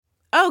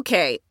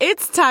Okay,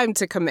 it's time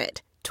to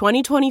commit.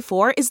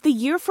 2024 is the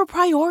year for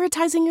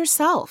prioritizing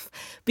yourself.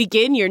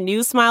 Begin your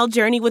new smile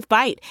journey with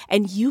Byte,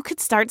 and you could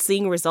start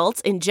seeing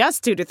results in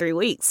just 2 to 3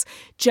 weeks.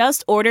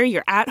 Just order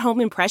your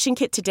at-home impression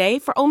kit today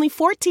for only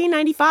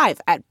 $14.95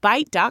 at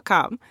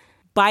Byte.com.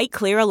 Byte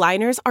Clear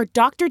aligners are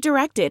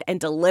doctor-directed and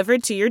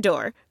delivered to your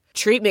door.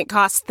 Treatment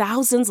costs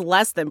thousands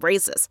less than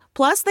braces.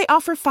 Plus, they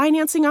offer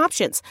financing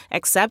options,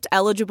 accept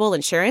eligible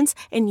insurance,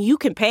 and you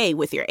can pay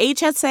with your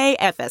HSA,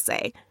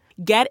 FSA.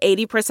 Get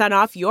 80%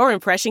 off your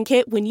impression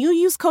kit when you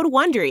use code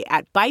WONDERY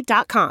at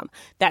Byte.com.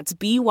 That's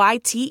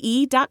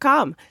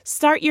BYTE.com.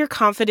 Start your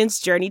confidence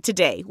journey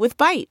today with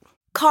Byte.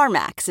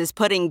 CarMax is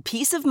putting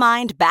peace of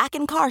mind back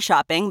in car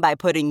shopping by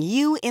putting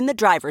you in the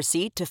driver's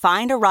seat to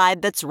find a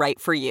ride that's right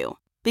for you.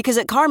 Because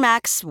at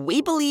CarMax,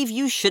 we believe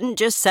you shouldn't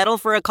just settle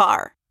for a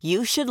car.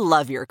 You should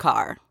love your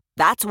car.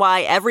 That's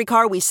why every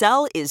car we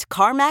sell is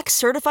CarMax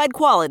certified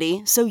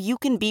quality, so you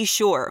can be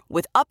sure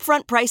with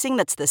upfront pricing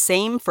that's the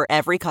same for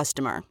every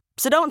customer.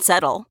 So don't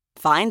settle.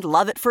 Find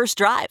love at first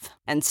drive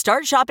and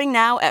start shopping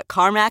now at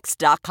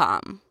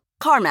CarMax.com.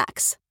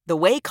 CarMax, the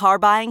way car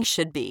buying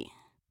should be.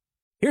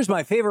 Here's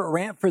my favorite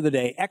rant for the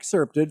day,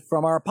 excerpted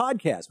from our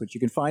podcast, which you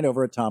can find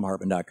over at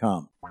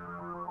TomHartman.com.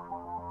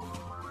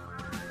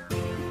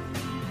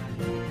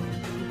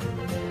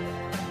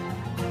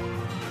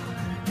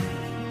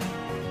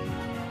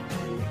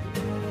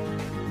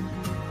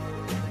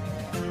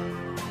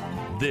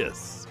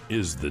 This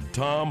is the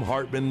Thom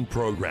Hartmann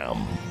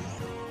Program.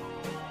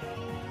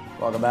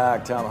 Welcome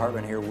back. Thom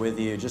Hartmann here with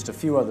you. Just a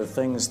few other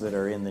things that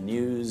are in the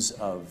news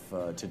of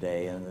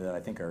today and that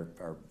I think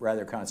are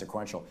rather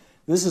consequential.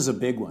 This is a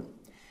big one.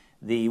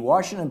 The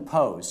Washington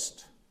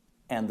Post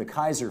and the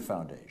Kaiser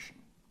Foundation.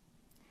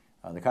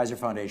 The Kaiser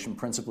Foundation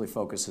principally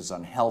focuses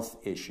on health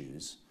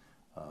issues.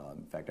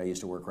 In fact, I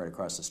used to work right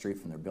across the street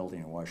from their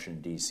building in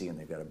Washington, D.C., and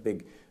they've got a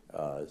big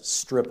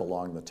strip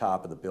along the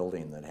top of the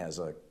building that has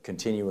a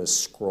continuous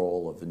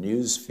scroll of the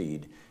news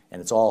feed,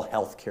 and it's all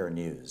healthcare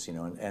news, you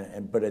know,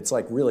 but it's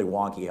like really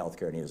wonky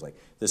healthcare news, like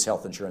this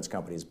health insurance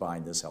company is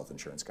buying this health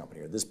insurance company,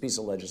 or this piece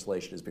of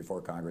legislation is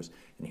before Congress,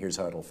 and here's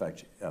how it'll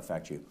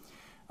affect you.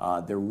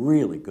 They're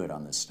really good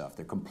on this stuff.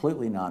 They're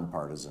completely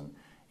nonpartisan.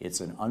 It's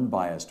an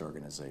unbiased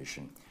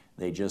organization.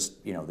 They just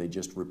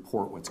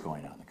report what's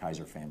going on, the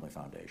Kaiser Family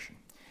Foundation.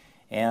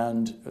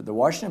 And the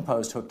Washington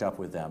Post hooked up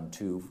with them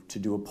to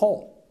do a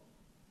poll.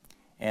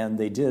 And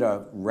they did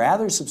a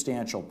rather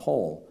substantial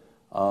poll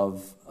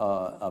of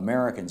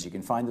Americans. You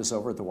can find this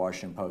over at the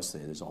Washington Post.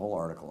 There's a whole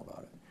article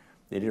about it.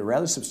 They did a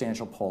rather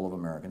substantial poll of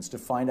Americans to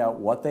find out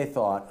what they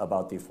thought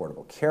about the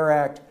Affordable Care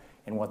Act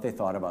and what they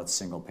thought about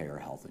single-payer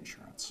health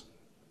insurance.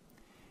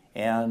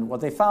 And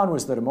what they found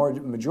was that a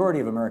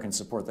majority of Americans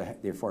support the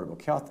Affordable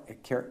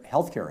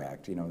Health Care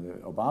Act, you know, the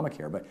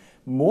Obamacare. But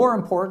more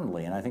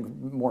importantly, and I think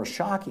more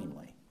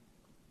shockingly,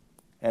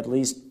 at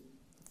least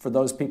for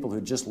those people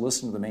who just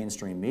listen to the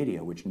mainstream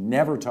media, which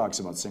never talks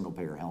about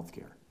single-payer health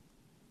care,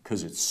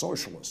 because it's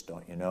socialist,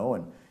 don't you know?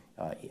 And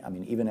I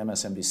mean, even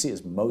MSNBC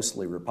is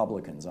mostly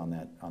Republicans on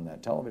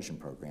that television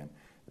program,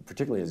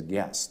 particularly as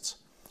guests,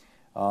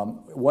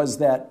 was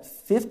that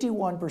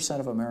 51%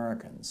 of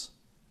Americans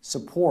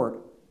support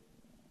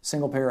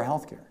single-payer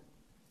health care.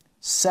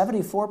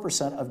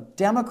 74% of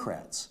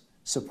Democrats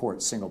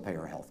support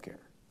single-payer health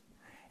care.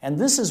 And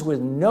this is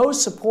with no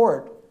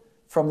support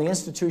from the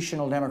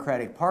institutional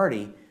Democratic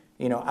Party,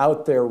 you know,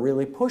 out there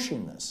really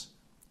pushing this.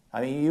 I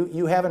mean,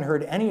 you haven't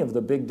heard any of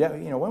the big,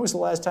 when was the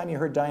last time you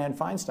heard Dianne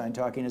Feinstein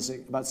talking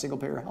about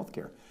single-payer health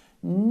care?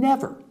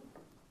 Never,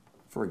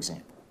 for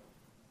example.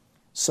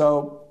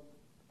 So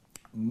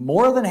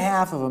more than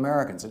half of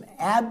Americans, an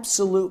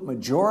absolute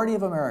majority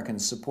of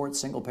Americans, support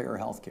single-payer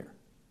health care.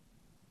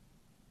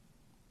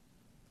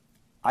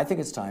 I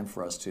think it's time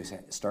for us to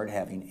start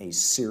having a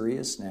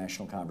serious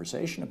national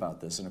conversation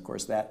about this. And of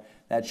course, that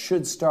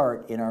should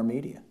start in our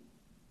media.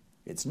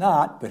 It's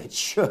not, but it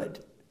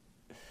should.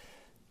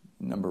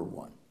 Number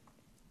one.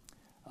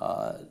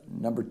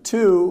 Number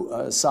two,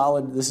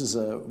 this is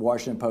a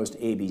Washington Post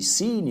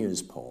ABC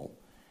News poll.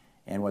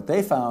 And what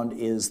they found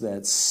is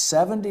that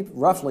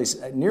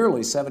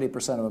nearly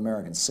 70% of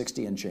Americans,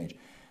 60 and change,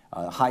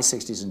 high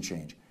 60s and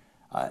change,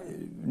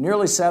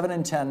 nearly 7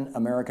 in 10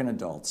 American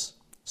adults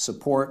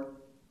support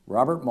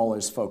Robert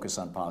Mueller's focus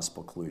on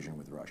possible collusion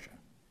with Russia,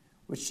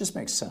 which just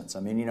makes sense. I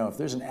mean, you know, if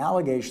there's an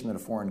allegation that a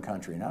foreign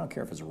country, and I don't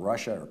care if it's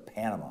Russia or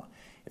Panama,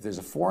 if there's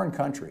a foreign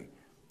country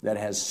that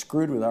has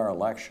screwed with our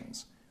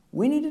elections,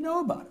 we need to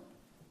know about it.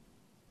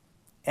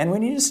 And we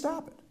need to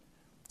stop it.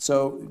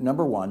 So,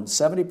 number one,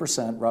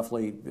 70%,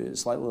 roughly,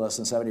 slightly less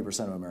than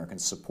 70% of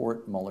Americans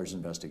support Mueller's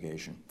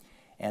investigation.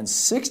 And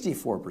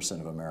 64%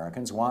 of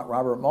Americans want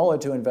Robert Mueller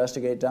to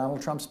investigate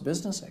Donald Trump's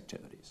business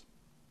activities.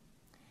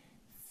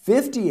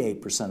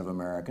 58% of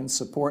Americans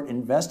support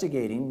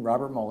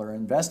Robert Mueller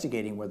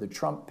investigating whether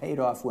Trump paid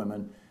off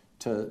women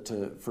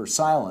for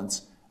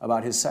silence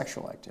about his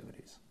sexual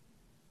activities.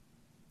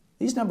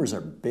 These numbers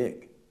are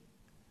big.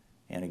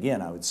 And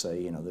again, I would say,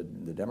 you know,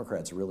 the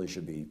Democrats really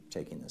should be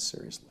taking this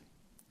seriously.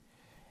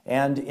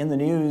 And in the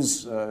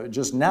news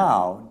just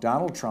now,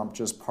 Donald Trump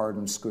just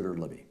pardoned Scooter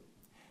Libby.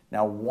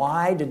 Now,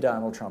 why did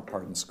Donald Trump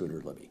pardon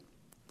Scooter Libby?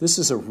 This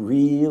is a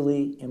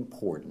really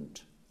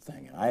important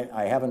thing.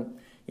 I haven't,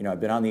 I've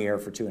been on the air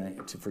for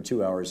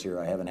 2 hours here.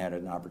 I haven't had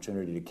an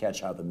opportunity to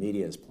catch how the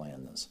media is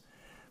playing this.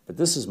 But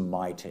this is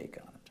my take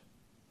on it,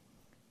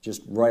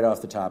 just right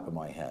off the top of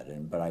my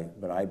head.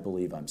 But I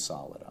believe I'm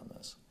solid on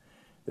this.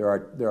 There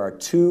are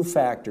two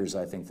factors,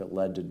 I think, that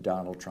led to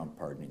Donald Trump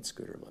pardoning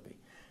Scooter Libby.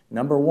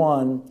 Number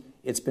one,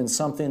 it's been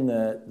something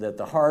that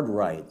the hard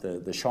right,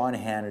 the Sean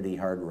Hannity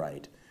hard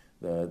right,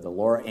 the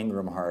Laura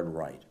Ingraham hard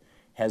right,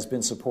 has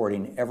been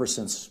supporting ever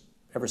since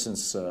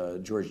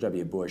George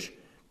W. Bush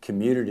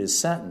commuted his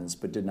sentence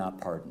but did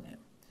not pardon him.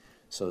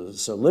 So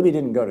Libby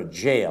didn't go to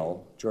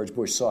jail. George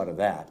Bush saw to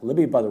that.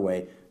 Libby, by the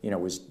way,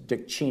 was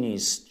Dick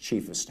Cheney's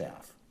chief of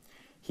staff.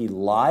 He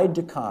lied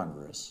to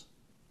Congress.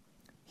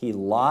 He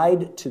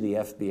lied to the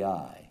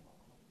FBI.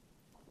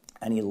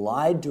 And he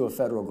lied to a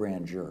federal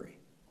grand jury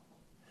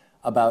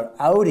about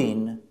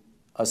outing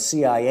a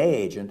CIA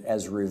agent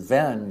as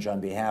revenge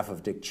on behalf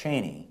of Dick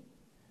Cheney,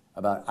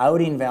 about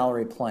outing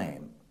Valerie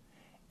Plame,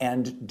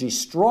 and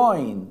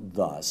destroying,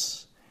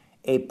 thus,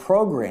 a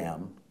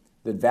program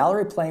that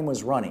Valerie Plame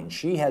was running.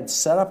 She had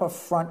set up a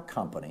front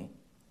company,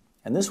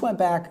 and this went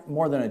back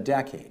more than a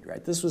decade,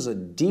 right? This was a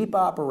deep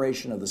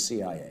operation of the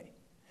CIA.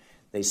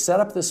 They set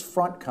up this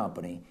front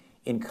company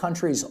in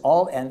countries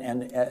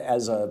and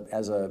as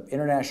a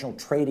international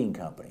trading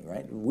company,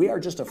 right? We are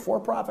just a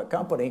for-profit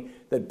company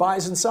that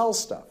buys and sells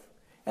stuff.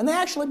 And they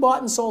actually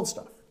bought and sold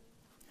stuff.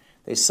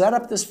 They set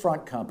up this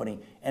front company,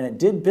 and it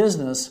did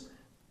business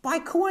by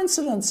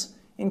coincidence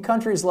in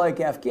countries like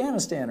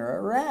Afghanistan or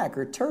Iraq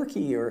or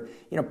Turkey or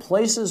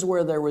places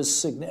where there was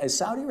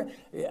Saudi Arabia.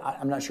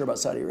 I'm not sure about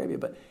Saudi Arabia,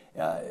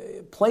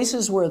 but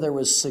places where there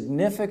was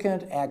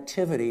significant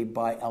activity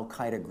by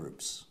Al-Qaeda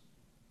groups.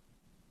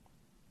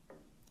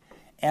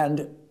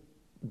 And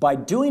by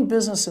doing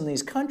business in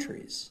these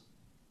countries,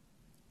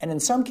 and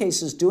in some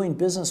cases doing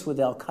business with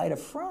Al-Qaeda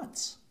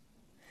fronts,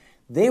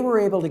 they were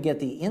able to get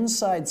the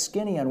inside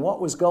skinny on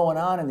what was going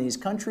on in these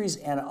countries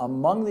and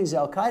among these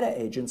Al-Qaeda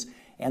agents,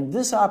 and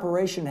this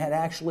operation had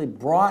actually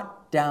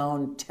brought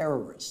down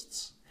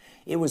terrorists.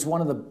 It was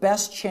one of the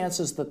best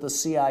chances that the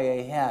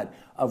CIA had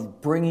of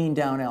bringing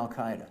down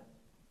Al-Qaeda.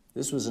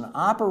 This was an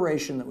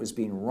operation that was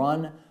being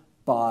run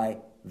by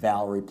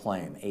Valerie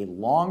Plame, a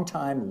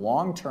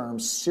long-term,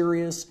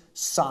 serious,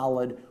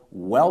 solid,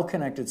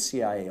 well-connected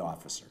CIA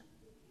officer.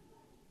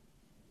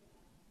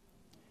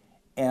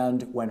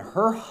 And when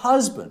her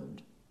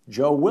husband,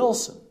 Joe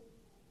Wilson,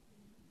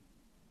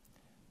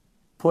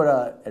 put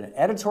an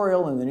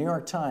editorial in the New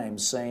York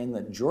Times saying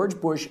that George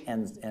Bush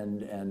and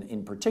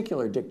in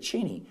particular Dick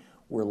Cheney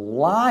were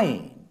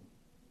lying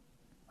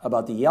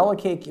about the yellow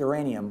cake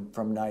uranium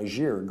from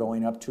Niger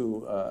going up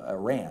to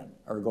Iraq,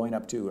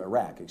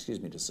 to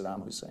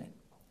Saddam Hussein.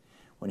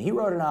 When he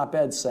wrote an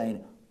op-ed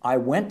saying, I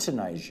went to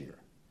Niger,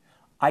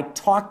 I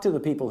talked to the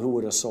people who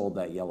would have sold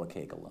that yellow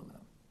cake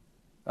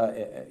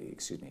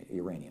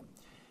uranium.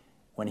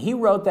 When he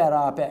wrote that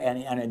op-ed,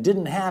 and it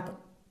didn't happen,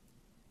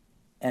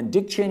 and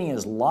Dick Cheney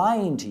is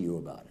lying to you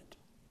about it,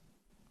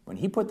 when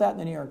he put that in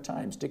the New York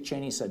Times, Dick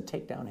Cheney said,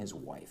 take down his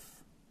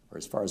wife. Or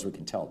as far as we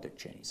can tell, Dick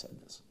Cheney said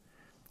this.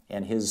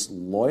 And his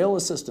loyal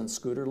assistant,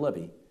 Scooter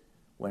Libby,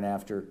 went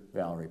after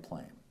Valerie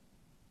Plame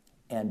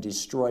and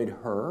destroyed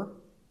her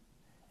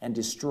and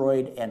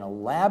destroyed an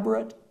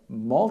elaborate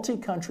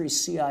multi-country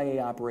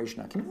CIA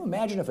operation. Now, can you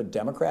imagine if a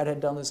Democrat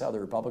had done this, how the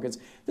Republicans?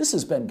 This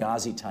is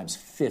Benghazi times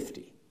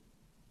 50.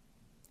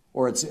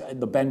 Or it's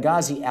the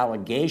Benghazi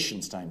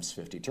allegations times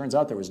 50. Turns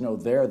out there was no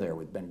there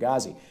with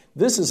Benghazi.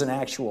 This is an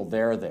actual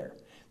there.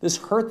 This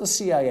hurt the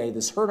CIA.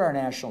 This hurt our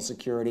national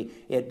security.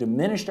 It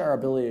diminished our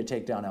ability to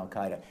take down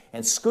Al-Qaeda.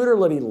 And Scooter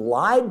Libby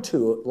lied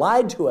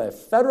to a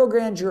federal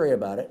grand jury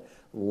about it,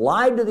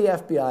 lied to the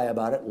FBI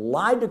about it,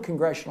 lied to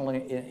congressional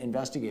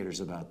investigators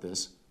about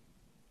this.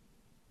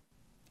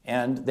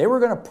 And they were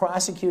going to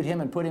prosecute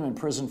him and put him in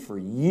prison for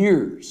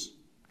years.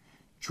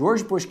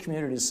 George Bush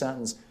commuted his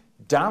sentence.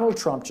 Donald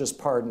Trump just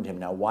pardoned him.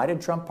 Now, why did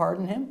Trump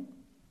pardon him?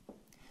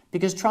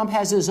 Because Trump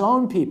has his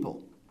own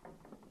people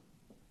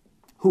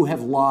who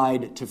have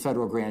lied to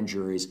federal grand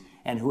juries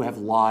and who have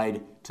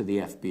lied to the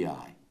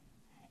FBI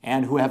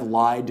and who have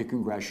lied to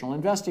congressional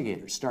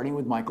investigators, starting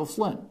with Michael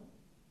Flynn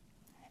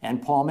and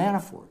Paul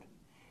Manafort.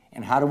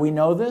 And how do we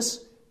know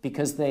this?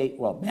 Because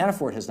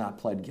Manafort has not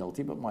pled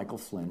guilty, but Michael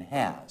Flynn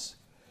has.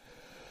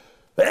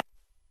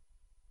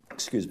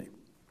 Excuse me.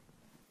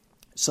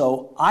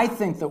 So I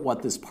think that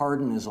what this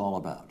pardon is all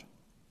about,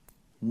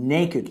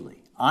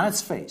 nakedly, on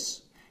its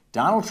face,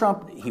 Donald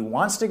Trump, he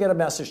wants to get a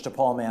message to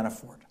Paul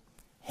Manafort.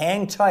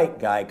 Hang tight,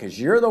 guy, because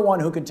you're the one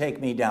who can take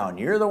me down.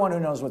 You're the one who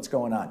knows what's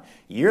going on.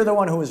 You're the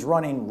one who was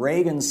running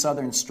Reagan's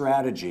Southern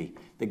strategy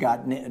that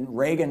got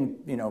Reagan,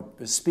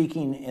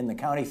 speaking in the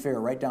county fair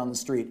right down the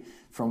street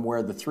from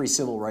where the 3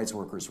 civil rights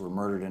workers were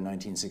murdered in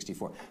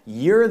 1964.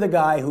 You're the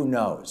guy who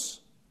knows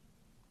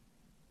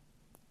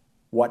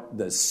what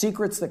the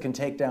secrets that can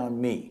take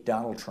down me,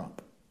 Donald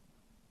Trump.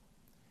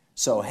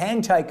 So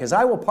hang tight, because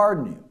I will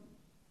pardon you.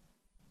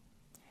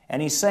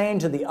 And he's saying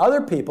to the other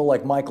people,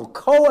 like Michael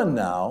Cohen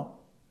now,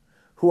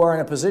 who are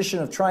in a position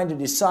of trying to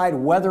decide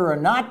whether or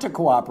not to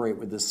cooperate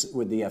with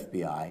the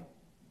FBI,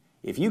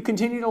 if you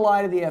continue to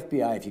lie to the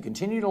FBI, if you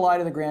continue to lie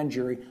to the grand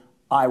jury,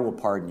 I will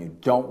pardon you.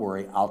 Don't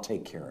worry, I'll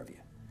take care of you.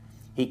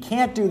 He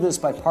can't do this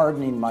by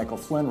pardoning Michael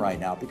Flynn right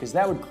now, because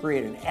that would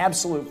create an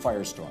absolute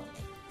firestorm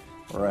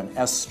or an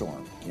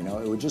S-storm. You know,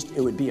 it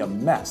would be a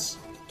mess.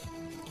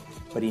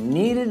 But he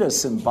needed a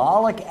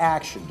symbolic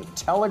action to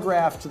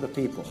telegraph to the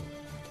people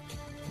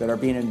that are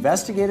being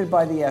investigated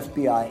by the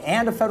FBI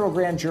and a federal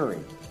grand jury.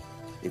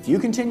 If you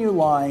continue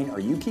lying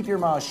or you keep your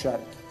mouth shut,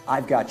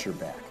 I've got your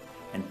back.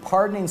 And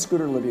pardoning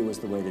Scooter Libby was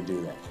the way to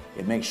do that.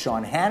 It makes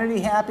Sean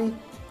Hannity happy,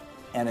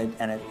 and it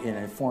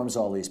informs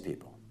all these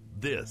people.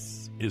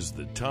 This is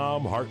the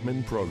Thom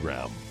Hartmann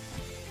Program.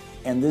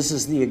 And this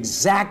is the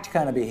exact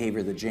kind of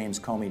behavior that James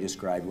Comey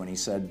described when he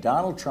said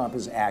Donald Trump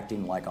is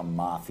acting like a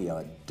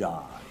mafia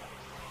don.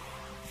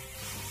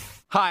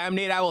 Hi, I'm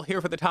Nate Owl here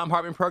for the Thom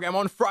Hartmann Program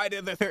on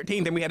Friday the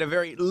 13th, and we had a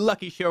very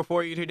lucky show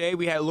for you today.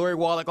 We had Lori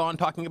Wallach on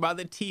talking about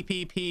the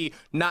TPP,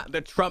 not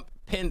the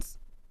Trump-Pence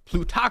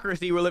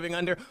plutocracy we're living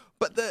under,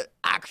 but the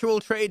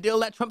actual trade deal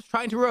that Trump's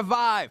trying to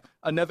revive.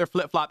 Another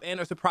flip-flop and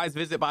a surprise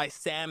visit by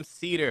Sam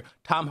Cedar,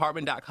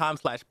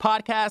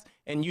 TomHartmann.com/podcast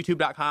and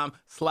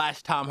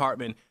YouTube.com/Tom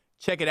Hartman.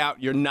 Check it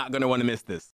out. You're not going to want to miss this.